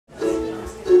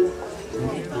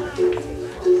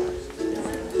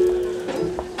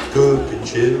cooking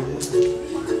chili.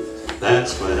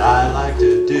 That's what I like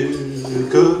to do,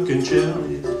 cooking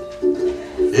chili.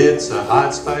 It's a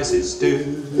hot, spicy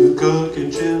stew,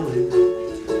 cooking chili.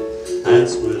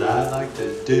 That's what I like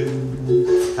to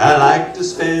do. I like to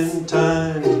spend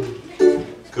time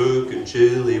cooking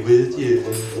chili with you.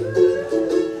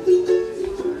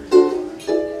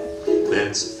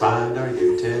 Let's find our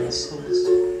utensils,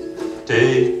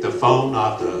 take the phone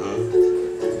off the hook.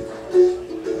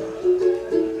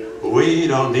 We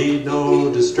don't need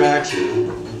no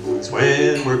distractions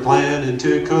when we're planning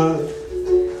to cook.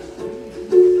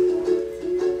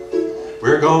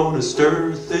 We're gonna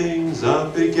stir things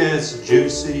up, it gets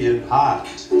juicy and hot.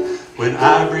 When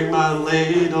I bring my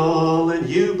ladle and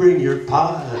you bring your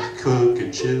pot,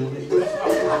 cooking chili.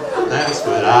 That's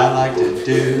what I like to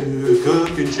do,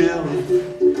 cooking chili.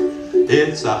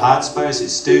 It's a hot, spicy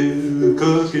stew,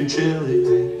 cooking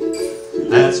chili.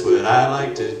 That's what I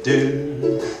like to do.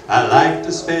 I like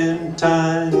to spend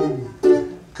time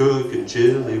cooking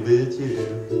chili with you.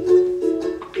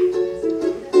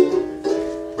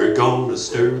 We're gonna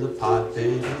stir the pot,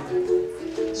 baby,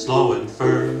 slow and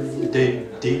firm,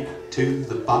 dig deep to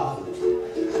the bottom.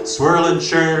 Swirl and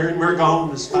churn, we're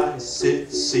gonna spice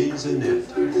it, season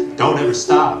it. Don't ever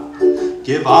stop,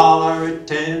 give all our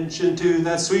attention to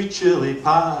that sweet chili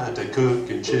pot, a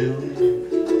cooking chili.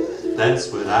 That's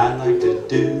what I like to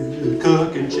do,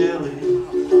 cooking chili.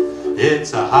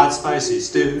 It's a hot, spicy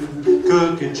stew,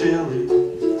 cooking chili.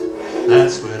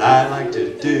 That's what I like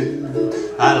to do.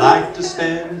 I like to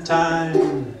spend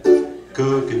time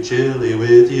cooking chili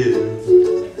with you.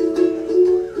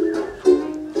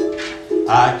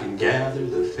 I can gather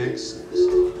the fixings,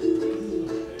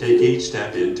 take each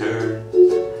step in turn.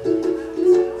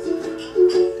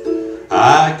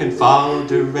 I can follow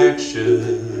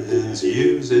directions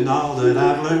using all that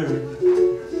I've learned.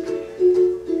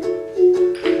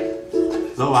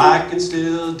 Though I can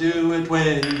still do it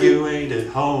when you ain't at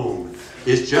home,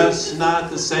 it's just not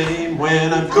the same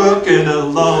when I'm cooking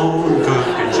alone,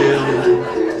 cooking chili.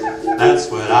 That's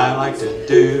what I like to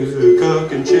do,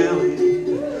 cooking chili.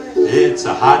 It's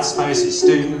a hot, spicy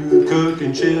stew,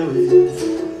 cooking chili.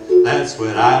 That's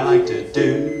what I like to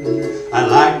do. I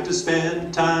like to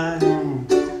spend time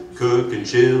cooking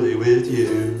chili with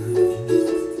you.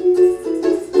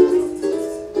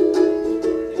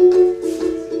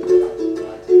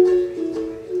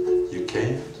 You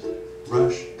can't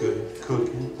rush good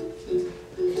cooking,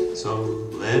 so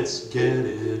let's get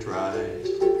it right.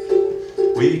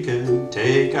 We can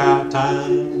take our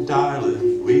time,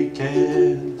 darling, we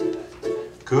can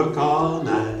cook all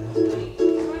night.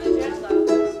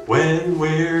 When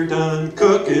we're done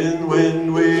cooking,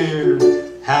 when we're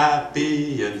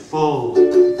happy and full,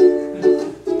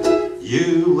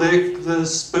 you lick the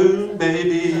spoon,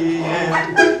 baby,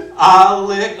 and I'll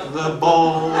lick the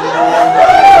bowl.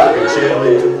 Cooking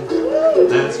chili,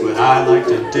 that's what I like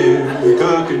to do,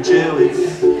 cooking chili.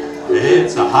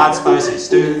 It's a hot, spicy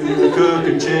stew,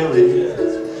 cooking chili.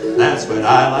 That's what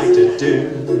I like to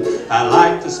do. I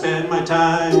like to spend my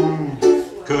time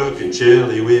cooking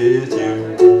chili with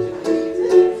you.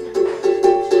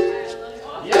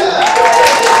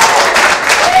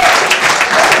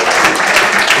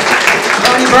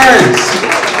 Burns.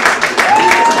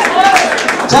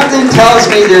 Something tells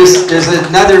me there's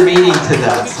another meaning to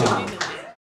that song.